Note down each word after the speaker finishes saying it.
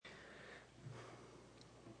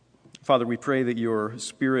Father, we pray that your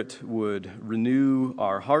Spirit would renew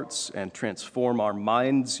our hearts and transform our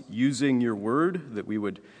minds using your word, that we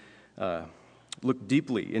would look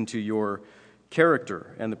deeply into your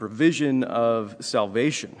character and the provision of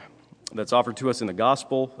salvation that's offered to us in the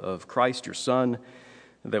gospel of Christ, your Son,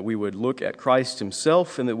 that we would look at Christ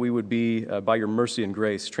himself, and that we would be, by your mercy and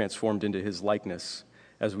grace, transformed into his likeness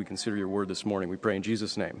as we consider your word this morning. We pray in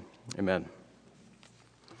Jesus' name. Amen.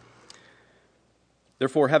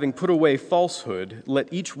 Therefore, having put away falsehood,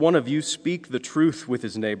 let each one of you speak the truth with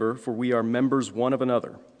his neighbor, for we are members one of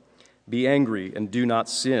another. Be angry and do not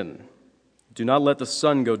sin. Do not let the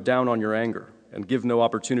sun go down on your anger, and give no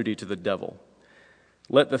opportunity to the devil.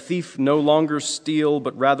 Let the thief no longer steal,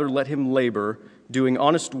 but rather let him labor, doing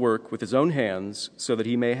honest work with his own hands, so that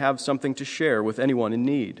he may have something to share with anyone in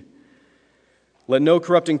need. Let no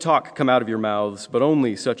corrupting talk come out of your mouths, but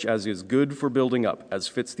only such as is good for building up, as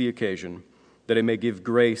fits the occasion, that it may give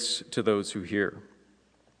grace to those who hear.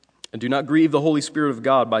 And do not grieve the Holy Spirit of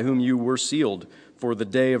God, by whom you were sealed for the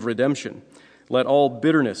day of redemption. Let all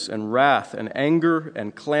bitterness and wrath and anger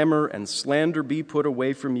and clamor and slander be put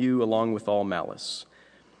away from you, along with all malice.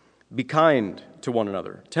 Be kind to one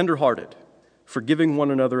another, tender-hearted, forgiving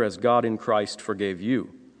one another as God in Christ forgave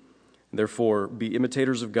you. Therefore, be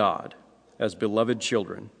imitators of God as beloved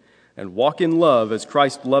children, and walk in love as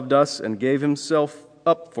Christ loved us and gave himself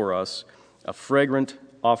up for us, a fragrant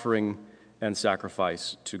offering and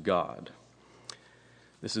sacrifice to God.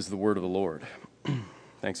 This is the word of the Lord.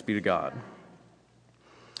 Thanks be to God.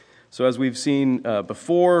 So as we've seen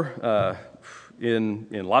before in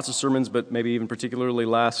lots of sermons, but maybe even particularly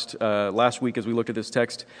last week as we looked at this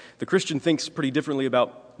text, the Christian thinks pretty differently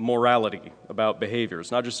about morality, about behavior. It's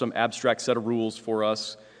not just some abstract set of rules for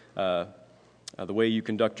us. The way you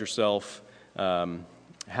conduct yourself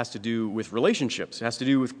has to do with relationships. It has to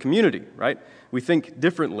do with community, right? We think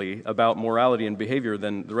differently about morality and behavior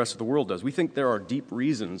than the rest of the world does. We think there are deep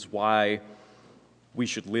reasons why we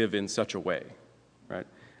should live in such a way, right?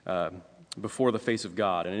 Before the face of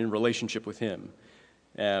God and in relationship with him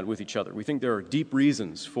and with each other. We think there are deep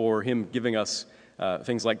reasons for him giving us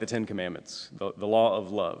things like the Ten Commandments, the law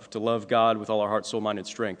of love, to love God with all our heart, soul, mind, and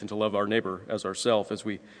strength, and to love our neighbor as ourself, as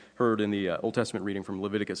we heard in the Old Testament reading from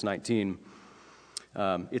Leviticus 19.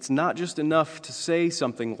 It's not just enough to say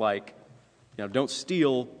something like, don't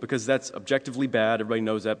steal, because that's objectively bad. Everybody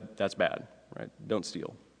knows that that's bad, right? Don't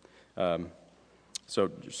steal.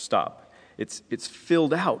 So just stop. It's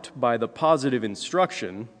filled out by the positive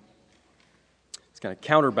instruction. It's kind of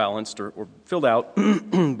counterbalanced or filled out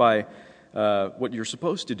by what you're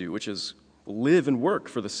supposed to do, which is live and work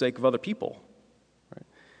for the sake of other people.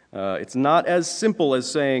 Right? It's not as simple as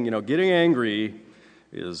saying, getting angry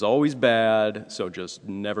is always bad, so just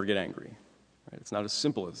never get angry. Right? It's not as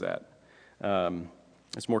simple as that.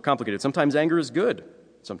 It's more complicated. Sometimes anger is good.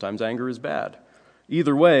 Sometimes anger is bad.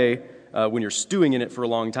 Either way, when you're stewing in it for a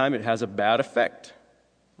long time, it has a bad effect.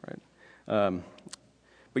 Right?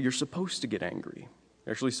 But you're supposed to get angry.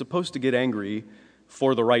 You're actually supposed to get angry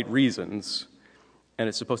for the right reasons, and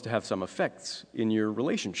it's supposed to have some effects in your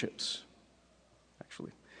relationships,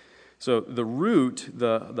 actually. So the root,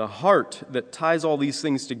 the heart that ties all these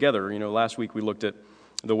things together, last week we looked at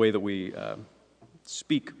the way that we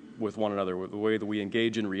speak with one another, the way that we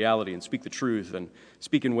engage in reality and speak the truth and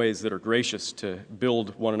speak in ways that are gracious to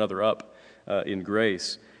build one another up in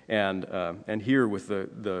grace. And here with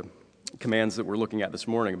the commands that we're looking at this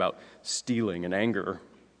morning about stealing and anger,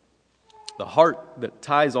 the heart that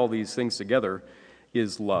ties all these things together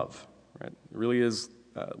is love. Right? It really is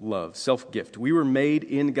love, self-gift. We were made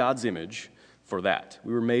in God's image for that.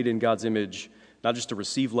 We were made in God's image not just to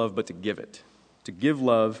receive love, but to give it, to give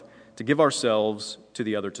love, to give ourselves to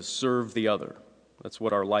the other, to serve the other. That's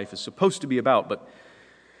what our life is supposed to be about. But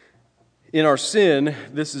in our sin,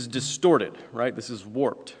 this is distorted, right? This is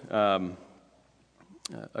warped.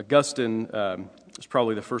 Augustine is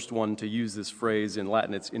probably the first one to use this phrase in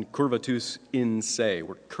Latin. It's incurvatus in se.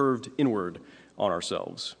 We're curved inward on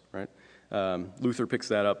ourselves, right? Luther picks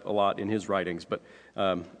that up a lot in his writings, but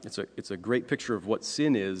it's a great picture of what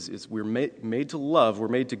sin is we're made to love, we're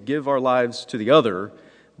made to give our lives to the other,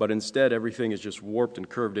 but instead everything is just warped and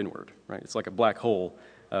curved inward, right? It's like a black hole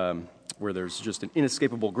where there's just an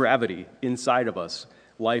inescapable gravity inside of us,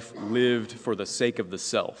 life lived for the sake of the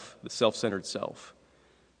self-centered self,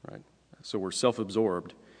 right? So we're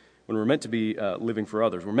self-absorbed when we're meant to be living for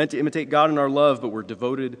others. We're meant to imitate God in our love, but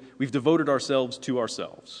we've devoted ourselves to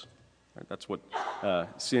ourselves. Right? That's what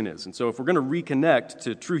sin is. And so if we're going to reconnect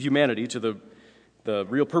to true humanity, to the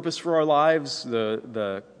real purpose for our lives,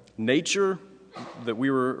 the nature that we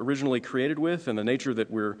were originally created with and the nature that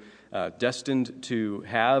we're destined to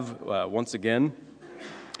have once again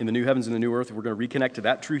in the new heavens and the new earth, if we're going to reconnect to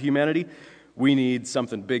that true humanity, we need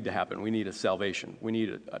something big to happen. We need a salvation. We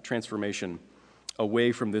need a transformation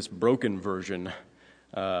away from this broken version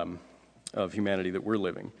of humanity that we're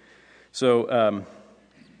living. So,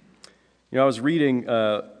 I was reading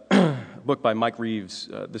a book by Mike Reeves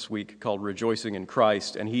this week called Rejoicing in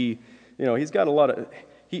Christ, and he's got a lot of...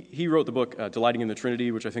 He wrote the book Delighting in the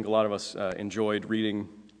Trinity, which I think a lot of us enjoyed reading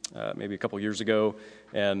maybe a couple years ago,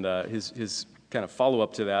 and his kind of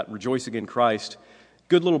follow-up to that, Rejoicing in Christ.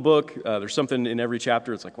 Good little book. There's something in every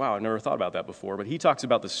chapter. It's like, wow, I never thought about that before. But he talks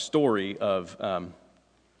about the story of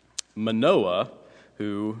Manoah,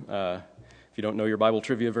 who, if you don't know your Bible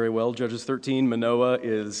trivia very well, Judges 13, Manoah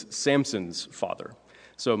is Samson's father.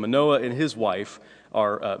 So Manoah and his wife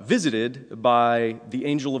are visited by the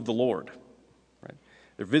angel of the Lord. Right?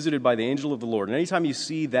 They're visited by the angel of the Lord. And anytime you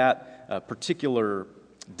see that particular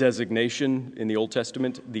designation in the Old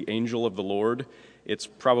Testament, the angel of the Lord, it's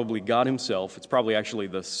probably God himself. It's probably actually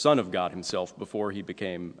the Son of God himself before he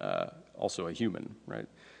became also a human, right?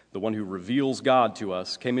 The one who reveals God to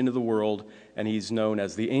us came into the world, and he's known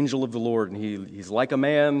as the angel of the Lord. And he's like a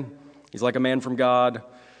man. He's like a man from God,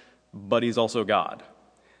 but he's also God.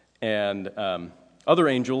 And other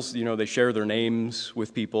angels, they share their names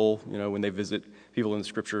with people, when they visit people in the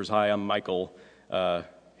Scriptures. Hi, I'm Michael.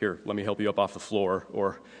 Here, let me help you up off the floor.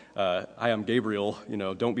 Or, hi, I'm Gabriel.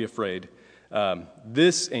 Don't be afraid.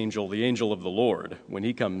 This angel, the angel of the Lord, when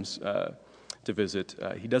he comes to visit,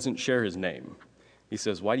 he doesn't share his name. He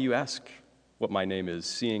says, "Why do you ask what my name is,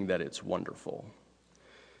 seeing that it's wonderful?"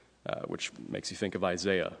 Which makes you think of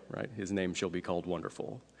Isaiah, right? His name shall be called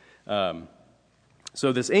Wonderful.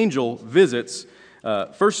 So this angel visits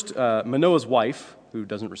first Manoah's wife, who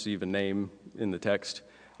doesn't receive a name in the text,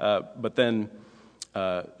 but then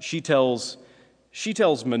she tells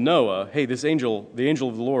Manoah, "Hey, this angel, the angel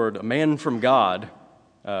of the Lord, a man from God,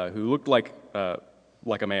 who looked like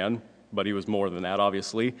a man, but he was more than that,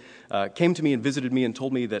 obviously, came to me and visited me and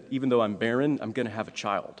told me that even though I'm barren, I'm going to have a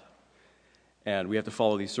child, and we have to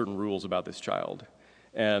follow these certain rules about this child."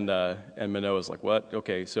 And Manoah's like, "What?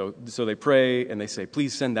 Okay." So they pray and they say,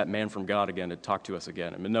 "Please send that man from God again to talk to us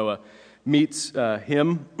again." And Manoah meets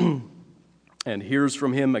him and hears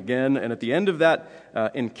from him again. And at the end of that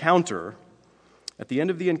encounter,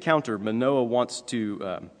 Manoah wants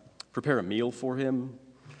to prepare a meal for him.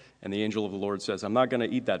 And the angel of the Lord says, "I'm not going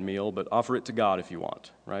to eat that meal, but offer it to God if you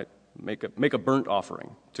want," right? Make a burnt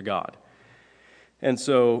offering to God. And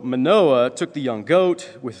so Manoah took the young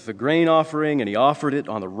goat with the grain offering, and he offered it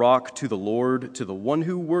on the rock to the Lord, to the one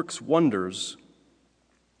who works wonders.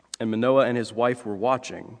 And Manoah and his wife were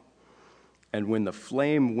watching. And when the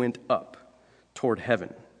flame went up toward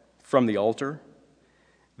heaven from the altar,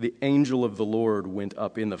 the angel of the Lord went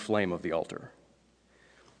up in the flame of the altar.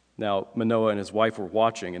 Now Manoah and his wife were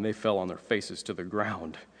watching, and they fell on their faces to the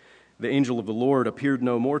ground. The angel of the Lord appeared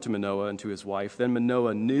no more to Manoah and to his wife. Then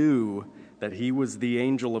Manoah knew that he was the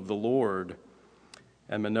angel of the Lord.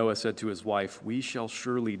 And Manoah said to his wife, "We shall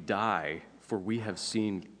surely die, for we have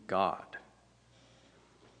seen God."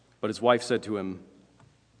 But his wife said to him,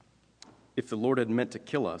 "If the Lord had meant to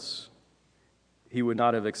kill us, he would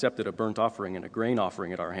not have accepted a burnt offering and a grain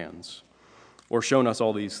offering at our hands, or shown us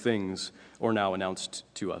all these things, or now announced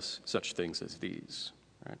to us such things as these."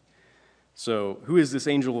 Right? So who is this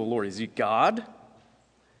angel of the Lord? Is he God?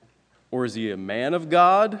 Or is he a man of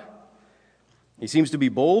God? He seems to be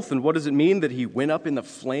both. And what does it mean that he went up in the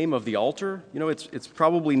flame of the altar? It's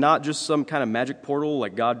probably not just some kind of magic portal,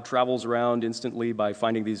 like God travels around instantly by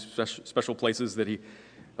finding these special places that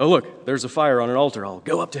oh, look, there's a fire on an altar. I'll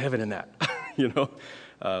go up to heaven in that.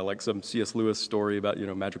 Like some C.S. Lewis story about,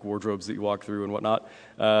 magic wardrobes that you walk through and whatnot.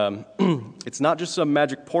 It's not just some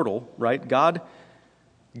magic portal, right? God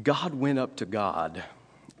went up to God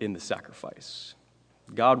in the sacrifice.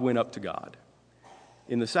 God went up to God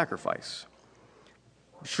in the sacrifice.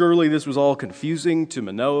 Surely this was all confusing to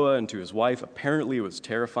Manoah and to his wife. Apparently it was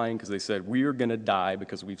terrifying because they said, "We are going to die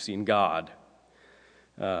because we've seen God."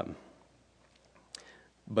 But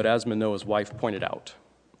as Manoah's wife pointed out,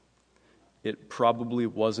 it probably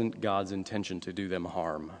wasn't God's intention to do them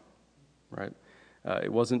harm, right?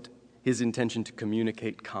 It wasn't his intention to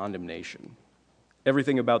communicate condemnation.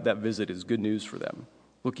 Everything about that visit is good news for them.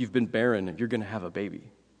 Look, you've been barren and you're going to have a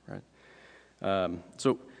baby, right?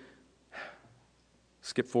 So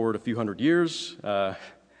skip forward a few hundred years.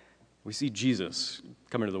 We see Jesus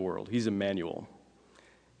come into the world. He's Emmanuel.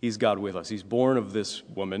 He's God with us. He's born of this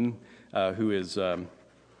woman who is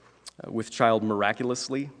with child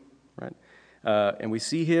miraculously, right? And we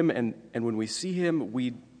see him, and when we see him,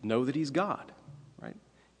 we know that he's God, right?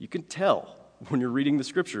 You can tell when you're reading the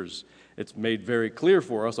Scriptures. It's made very clear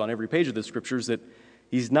for us on every page of the Scriptures that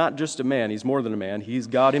he's not just a man, he's more than a man. He's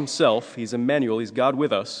God himself, he's Emmanuel, he's God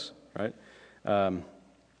with us, right?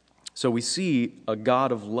 So we see a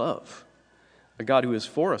God of love, a God who is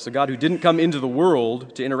for us, a God who didn't come into the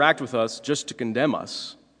world to interact with us just to condemn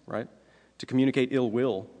us, right? To communicate ill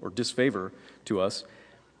will or disfavor to us.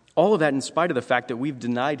 All of that in spite of the fact that we've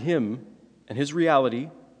denied him and his reality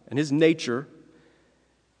and his nature,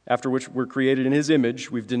 after which we're created in his image.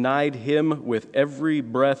 We've denied him with every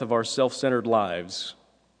breath of our self-centered lives.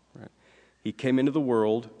 Right? He came into the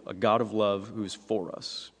world, a God of love who's for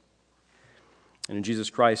us. And in Jesus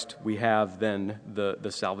Christ, we have then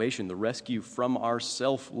the salvation, the rescue from our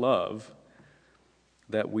self-love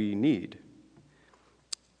that we need.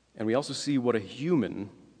 And we also see what a human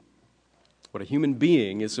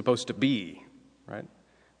being is supposed to be, right?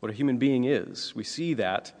 What a human being is. We see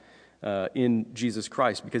that in Jesus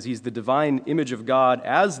Christ, because he's the divine image of God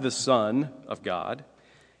as the Son of God,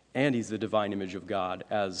 and he's the divine image of God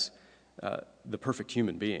as the perfect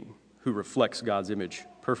human being who reflects God's image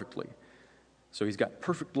perfectly. So he's got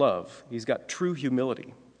perfect love. He's got true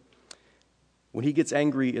humility. When he gets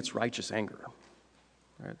angry, it's righteous anger,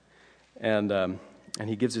 right? And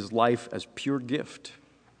he gives his life as pure gift,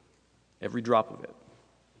 every drop of it.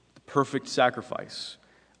 The perfect sacrifice,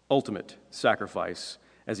 ultimate sacrifice,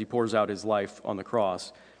 as he pours out his life on the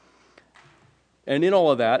cross. And in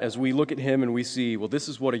all of that, as we look at him and we see, well, this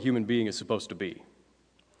is what a human being is supposed to be.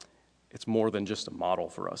 It's more than just a model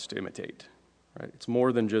for us to imitate, right? It's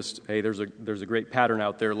more than just, hey, there's a great pattern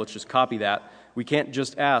out there, let's just copy that. We can't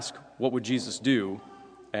just ask, what would Jesus do,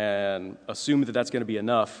 and assume that that's going to be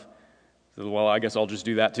enough. So, well, I guess I'll just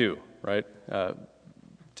do that too, right?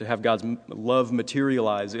 To have God's love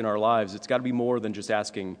materialize in our lives, it's got to be more than just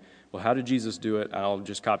asking, well, how did Jesus do it? I'll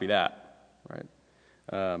just copy that,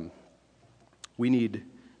 right? We need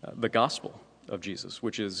the gospel of Jesus,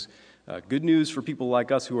 which is good news for people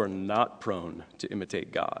like us who are not prone to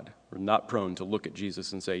imitate God, or not prone to look at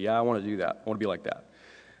Jesus and say, yeah, I want to do that. I want to be like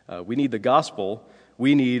that. We need the gospel.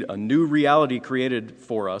 We need a new reality created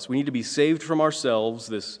for us. We need to be saved from ourselves,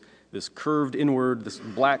 this curved inward, this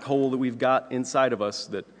black hole that we've got inside of us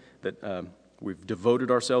that we've devoted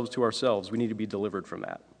ourselves to ourselves. We need to be delivered from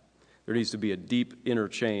that. There needs to be a deep inner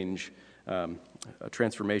change, a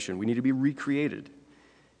transformation. We need to be recreated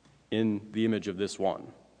in the image of this one,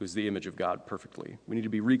 who's the image of God perfectly. We need to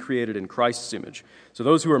be recreated in Christ's image. So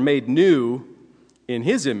those who are made new in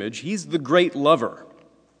his image, he's the great lover,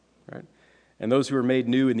 right? And those who are made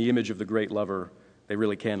new in the image of the great lover, they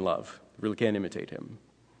really can love, really can imitate him.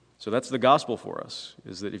 So that's the gospel for us,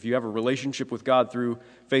 is that if you have a relationship with God through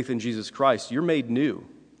faith in Jesus Christ, you're made new,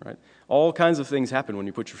 right? All kinds of things happen when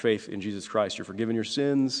you put your faith in Jesus Christ. You're forgiven your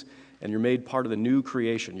sins, and you're made part of the new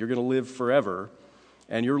creation. You're going to live forever,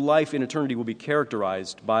 and your life in eternity will be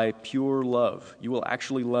characterized by pure love. You will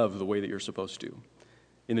actually love the way that you're supposed to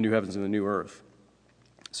in the new heavens and the new earth.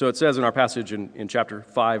 So it says in our passage in chapter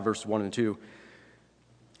 5, verses 1 and 2,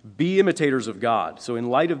 be imitators of God. So in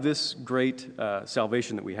light of this great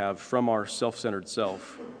salvation that we have from our self-centered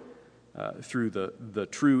self through the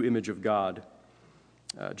true image of God,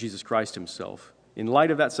 Jesus Christ himself, in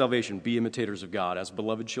light of that salvation, be imitators of God as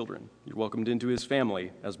beloved children. You're welcomed into his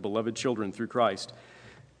family as beloved children through Christ.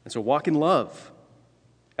 And so walk in love,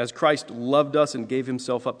 as Christ loved us and gave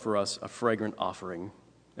himself up for us, a fragrant offering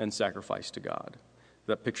and sacrifice to God.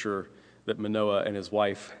 That picture that Manoah and his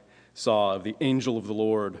wife saw of the angel of the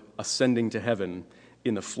Lord ascending to heaven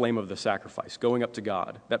in the flame of the sacrifice, going up to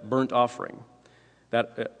God, that burnt offering.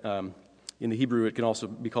 That in the Hebrew, it can also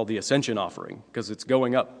be called the ascension offering, because it's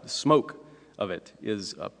going up. The smoke of it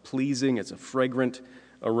is pleasing, it's a fragrant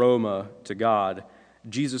aroma to God.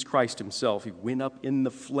 Jesus Christ himself, he went up in the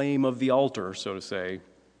flame of the altar, so to say,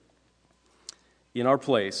 in our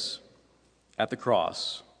place at the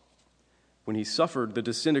cross, when he suffered the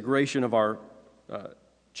disintegration of our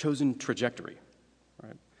chosen trajectory,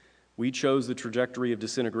 right? We chose the trajectory of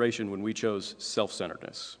disintegration when we chose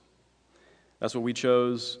self-centeredness. That's what we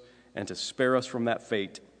chose, and to spare us from that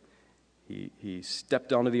fate, he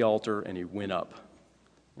stepped onto the altar and he went up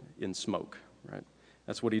in smoke, right?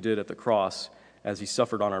 That's what he did at the cross as he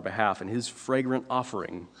suffered on our behalf. And his fragrant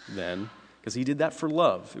offering then, because he did that for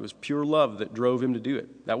love, it was pure love that drove him to do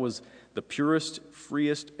it. That was the purest,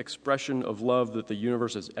 freest expression of love that the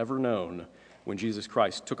universe has ever known, when Jesus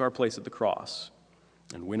Christ took our place at the cross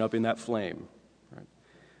and went up in that flame.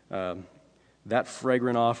 Right? That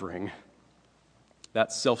fragrant offering,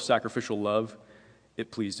 that self-sacrificial love, it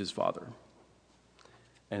pleased his Father.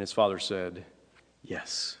 And his Father said,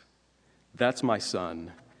 yes, that's my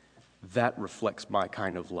son. That reflects my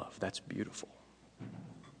kind of love. That's beautiful.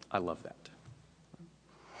 I love that.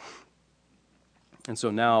 And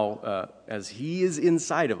so now, as he is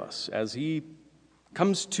inside of us, as he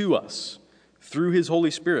comes to us through his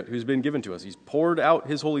Holy Spirit who's been given to us, he's poured out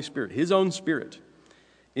his Holy Spirit, his own Spirit,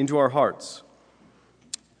 into our hearts.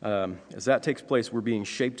 As that takes place, we're being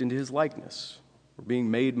shaped into his likeness. We're being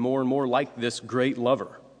made more and more like this great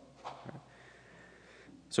lover.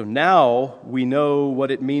 So now we know what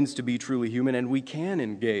it means to be truly human, and we can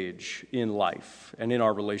engage in life and in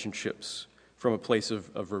our relationships from a place of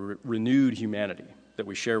renewed humanity that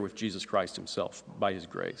we share with Jesus Christ himself by his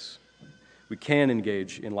grace. We can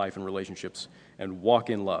engage in life and relationships and walk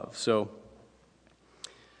in love. So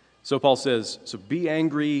Paul says, so be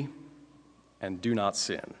angry and do not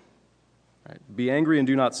sin. Right? Be angry and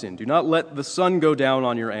do not sin. Do not let the sun go down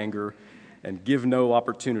on your anger and give no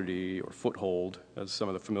opportunity or foothold, as some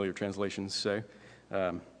of the familiar translations say,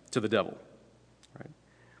 to the devil. Right?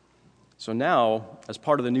 So now, as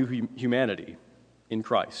part of the new humanity in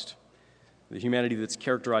Christ, the humanity that's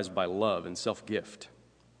characterized by love and self-gift,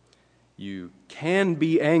 you can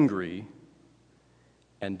be angry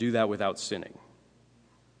and do that without sinning.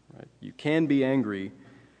 Right? You can be angry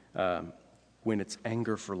when it's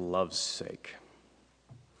anger for love's sake.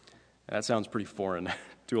 And that sounds pretty foreign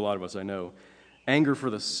to a lot of us, I know. Anger for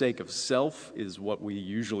the sake of self is what we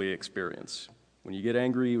usually experience. When you get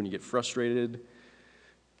angry, when you get frustrated,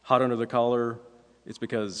 hot under the collar, it's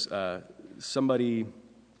because somebody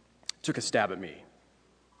took a stab at me,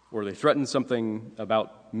 or they threatened something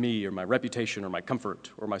about me or my reputation or my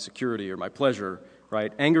comfort or my security or my pleasure,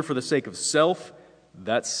 right? Anger for the sake of self,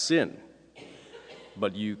 that's sin.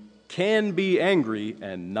 But you can be angry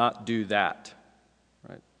and not do that,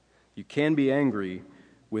 right? You can be angry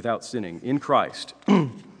without sinning. In Christ,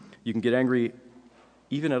 you can get angry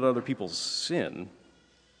even at other people's sin.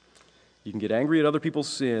 You can get angry at other people's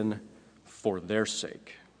sin for their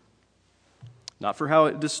sake. Not for how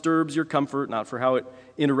it disturbs your comfort, not for how it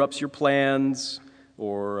interrupts your plans,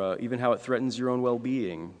 or even how it threatens your own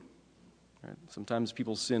well-being. Right? Sometimes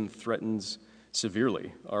people's sin threatens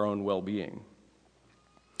severely our own well-being.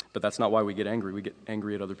 But that's not why we get angry. We get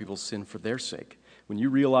angry at other people's sin for their sake. When you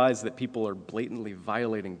realize that people are blatantly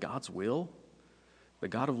violating God's will, the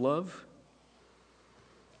God of love,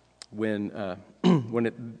 when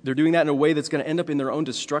they're doing that in a way that's going to end up in their own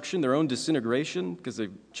destruction, their own disintegration, because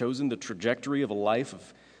they've chosen the trajectory of a life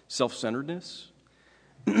of self-centeredness,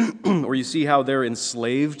 or you see how they're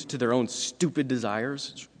enslaved to their own stupid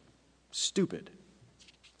desires. It's stupid,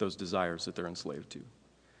 those desires that they're enslaved to.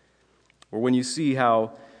 Or when you see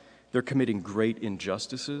how they're committing great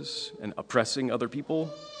injustices and oppressing other people,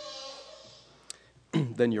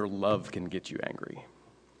 then your love can get you angry.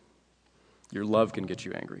 Your love can get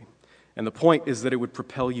you angry. And the point is that it would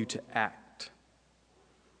propel you to act.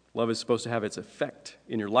 Love is supposed to have its effect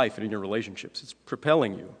in your life and in your relationships. It's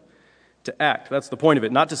propelling you to act. That's the point of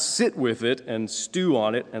it. Not to sit with it and stew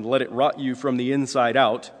on it and let it rot you from the inside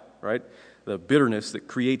out, right? The bitterness that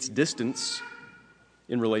creates distance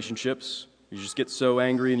in relationships. You just get so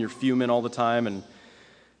angry and you're fuming all the time, and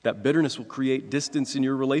that bitterness will create distance in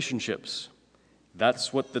your relationships. That's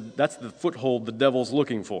the foothold the devil's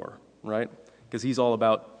looking for, right? Because he's all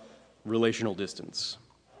about relational distance,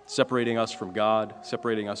 separating us from God,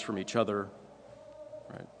 separating us from each other,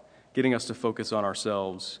 right? Getting us to focus on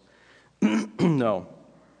ourselves. No.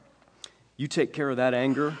 You take care of that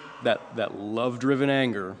anger, that love-driven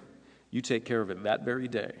anger, you take care of it that very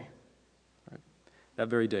day. That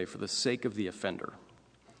very day, for the sake of the offender,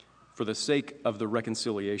 for the sake of the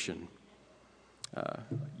reconciliation,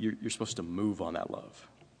 you're supposed to move on that love,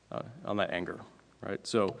 on that anger, right?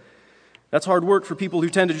 So that's hard work for people who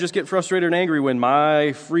tend to just get frustrated and angry when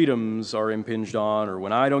my freedoms are impinged on, or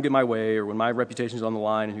when I don't get my way, or when my reputation's on the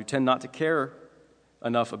line, and who tend not to care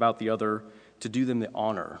enough about the other to do them the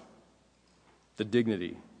honor, the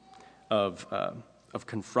dignity of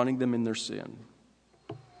confronting them in their sin.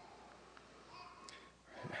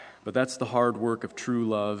 But that's the hard work of true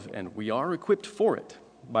love, and we are equipped for it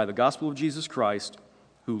by the gospel of Jesus Christ,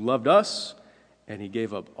 who loved us, and he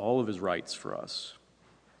gave up all of his rights for us.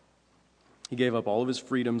 He gave up all of his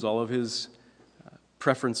freedoms, all of his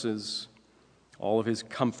preferences, all of his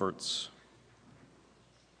comforts.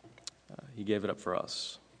 He gave it up for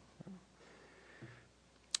us.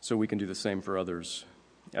 So we can do the same for others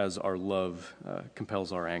as our love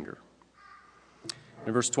compels our anger.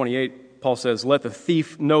 In verse 28, Paul says, "Let the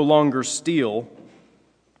thief no longer steal,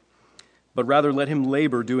 but rather let him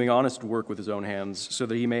labor doing honest work with his own hands, so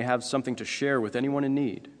that he may have something to share with anyone in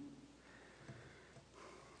need."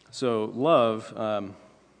 So love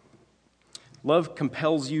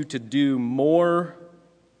compels you to do more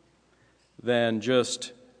than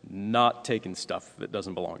just not taking stuff that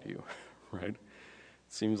doesn't belong to you, right?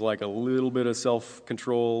 Seems like a little bit of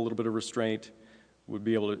self-control, a little bit of restraint would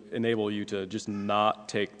be able to enable you to just not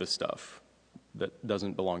take the stuff that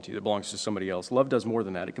doesn't belong to you, that belongs to somebody else. Love does more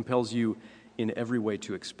than that. It compels you in every way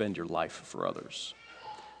to expend your life for others.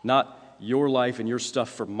 Not your life and your stuff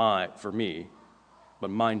for me, but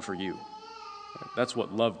mine for you. That's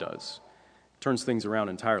what love does. It turns things around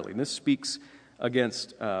entirely. And this speaks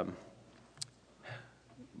against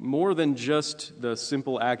more than just the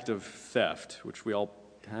simple act of theft, which we all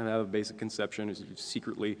kind of have a basic conception, is you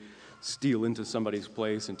secretly steal into somebody's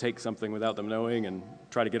place and take something without them knowing and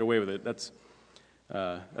try to get away with it. That's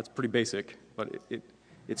pretty basic, but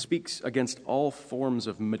it speaks against all forms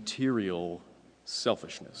of material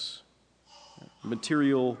selfishness,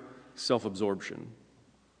 material self-absorption.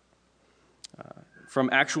 From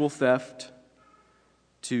actual theft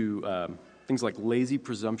to things like lazy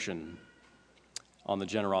presumption on the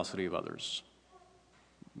generosity of others,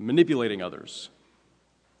 manipulating others,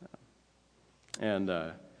 and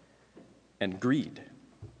greed,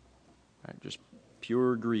 right? Just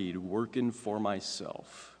pure greed, working for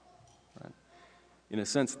myself. Right? In a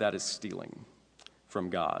sense, that is stealing from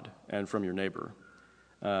God and from your neighbor.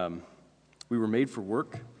 We were made for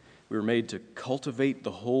work. We were made to cultivate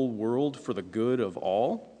the whole world for the good of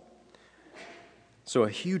all. So a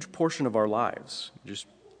huge portion of our lives, just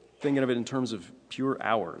thinking of it in terms of pure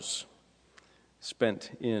hours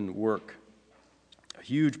spent in work, a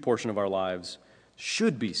huge portion of our lives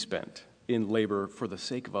should be spent in labor for the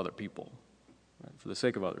sake of other people, right? For the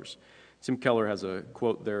sake of others. Tim Keller has a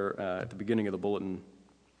quote there at the beginning of the bulletin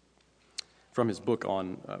from his book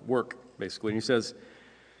on work, basically. And he says,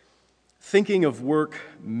 "Thinking of work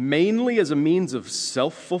mainly as a means of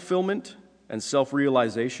self-fulfillment and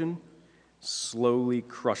self-realization slowly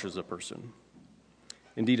crushes a person.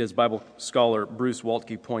 Indeed, as Bible scholar Bruce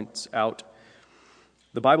Waltke points out,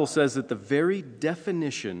 the Bible says that the very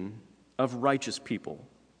definition of righteous people,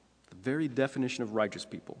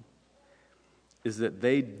 is that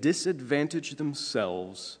they disadvantage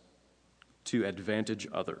themselves to advantage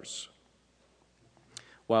others,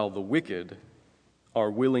 while the wicked are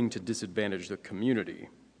willing to disadvantage the community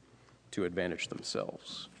to advantage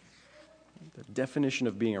themselves." The definition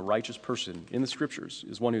of being a righteous person in the Scriptures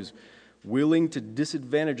is one who's willing to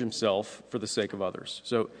disadvantage himself for the sake of others.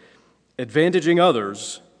 So, advantaging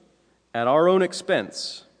others at our own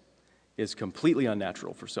expense is completely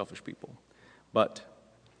unnatural for selfish people. But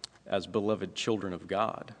as beloved children of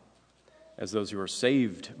God, as those who are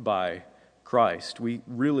saved by Christ, we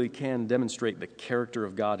really can demonstrate the character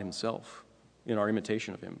of God himself in our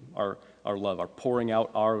imitation of him, our love, our pouring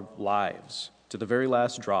out our lives to the very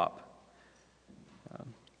last drop,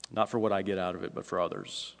 not for what I get out of it, but for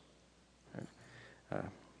others.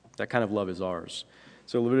 That kind of love is ours.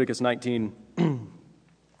 So Leviticus 19,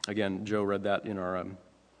 again, Joe read that in our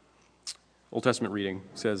Old Testament reading,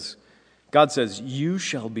 God says, "You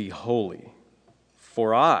shall be holy,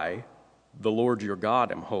 for I, the Lord your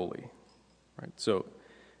God, am holy." Right? So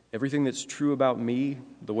everything that's true about me,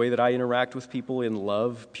 the way that I interact with people in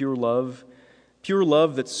love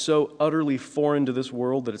that's so utterly foreign to this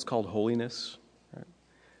world that it's called holiness,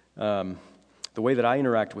 right? The way that I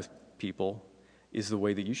interact with people is the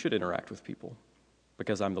way that you should interact with people,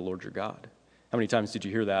 because I'm the Lord your God. How many times did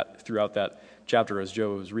you hear that throughout that chapter as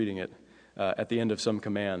Joe was reading it, at the end of some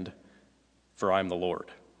command, for I'm the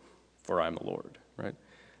Lord, right?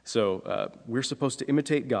 So we're supposed to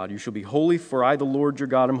imitate God. "You shall be holy, for I, the Lord your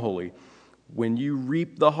God, am holy." When you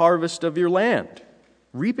reap the harvest of your land,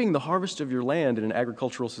 reaping the harvest of your land in an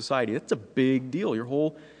agricultural society, that's a big deal. Your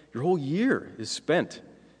whole year is spent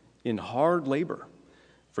in hard labor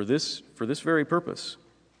for this very purpose.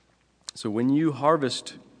 So when you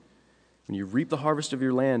reap the harvest of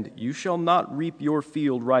your land, you shall not reap your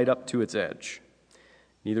field right up to its edge,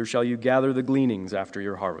 neither shall you gather the gleanings after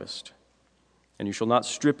your harvest. And you shall not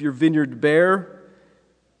strip your vineyard bare,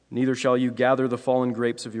 neither shall you gather the fallen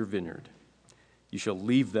grapes of your vineyard. You shall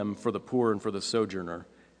leave them for the poor and for the sojourner.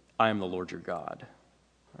 I am the Lord your God.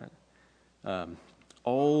 Right?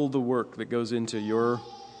 All the work that goes into your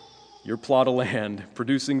plot of land,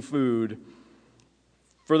 producing food,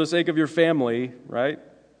 for the sake of your family, right?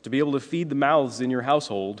 To be able to feed the mouths in your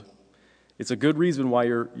household, it's a good reason why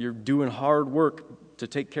you're doing hard work to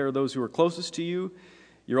take care of those who are closest to you.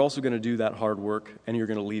 You're also going to do that hard work, and you're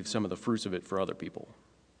going to leave some of the fruits of it for other people.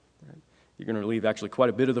 Right? You're going to leave actually quite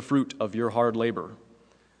a bit of the fruit of your hard labor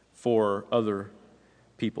for other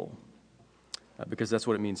people, because that's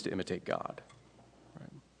what it means to imitate God. Right?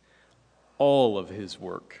 all of his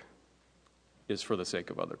work is for the sake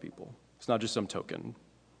of other people. It's not just some token,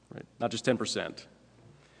 right? Not just 10%,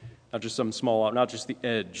 not just some small, not just the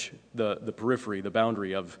edge, the periphery, the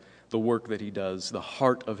boundary of the work that he does, the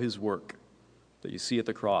heart of his work that you see at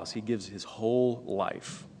the cross. He gives his whole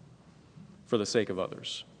life for the sake of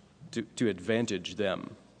others, to advantage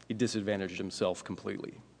them. He disadvantaged himself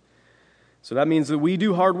completely. So that means that we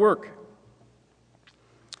do hard work,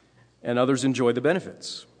 and others enjoy the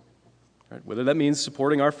benefits. Right? Whether that means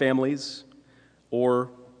supporting our families or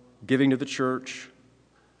giving to the church,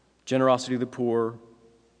 generosity to the poor,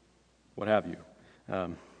 what have you.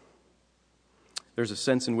 There's a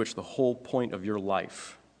sense in which the whole point of your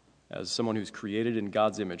life as someone who's created in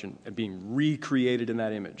God's image and being recreated in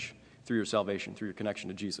that image through your salvation, through your connection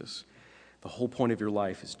to Jesus, the whole point of your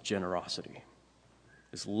life is generosity.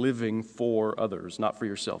 It's living for others, not for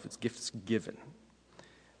yourself. It's gifts given.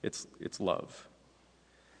 It's love.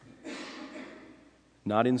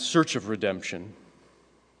 Not in search of redemption,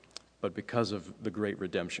 but because of the great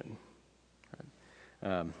redemption.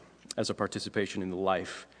 Right? As a participation in the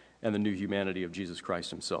life and the new humanity of Jesus Christ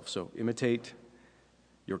himself. So imitate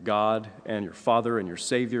your God and your Father and your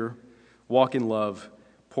Savior. Walk in love,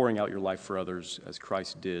 pouring out your life for others as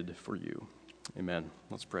Christ did for you. Amen.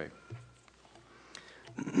 Let's pray.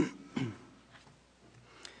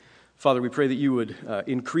 Father, we pray that you would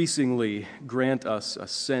increasingly grant us a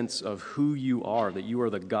sense of who you are, that you are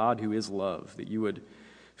the God who is love, that you would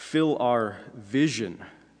fill our vision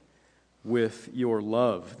with your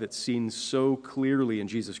love that's seen so clearly in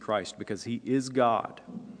Jesus Christ because he is God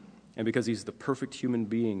and because he's the perfect human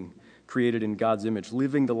being created in God's image,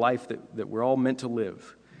 living the life that we're all meant to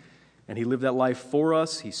live. And he lived that life for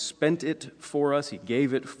us. He spent it for us. He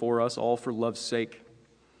gave it for us, all for love's sake.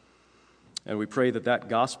 And we pray that that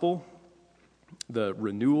gospel, the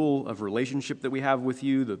renewal of relationship that we have with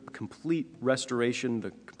you, the complete restoration,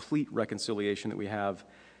 the complete reconciliation that we have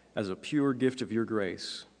as a pure gift of your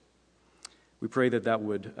grace, we pray that that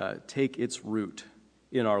would take its root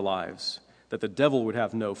in our lives, that the devil would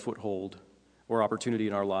have no foothold or opportunity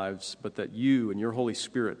in our lives, but that you and your Holy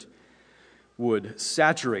Spirit would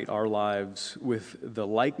saturate our lives with the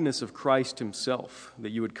likeness of Christ himself,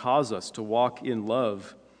 that you would cause us to walk in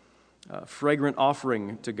love, fragrant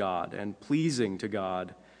offering to God and pleasing to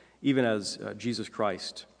God, even as Jesus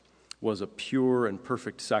Christ was a pure and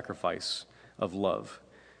perfect sacrifice of love.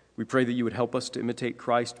 We pray that you would help us to imitate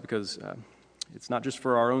Christ because it's not just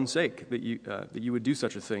for our own sake that you would do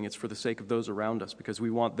such a thing. It's for the sake of those around us because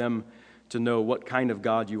we want them to know what kind of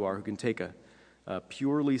God you are who can take a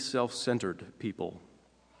purely self-centered people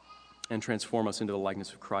and transform us into the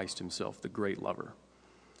likeness of Christ himself, the great lover.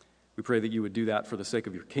 We pray that you would do that for the sake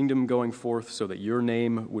of your kingdom going forth so that your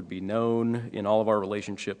name would be known in all of our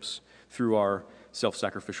relationships through our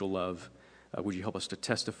self-sacrificial love. Would you help us to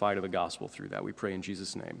testify to the gospel through that? We pray in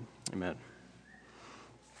Jesus' name. Amen.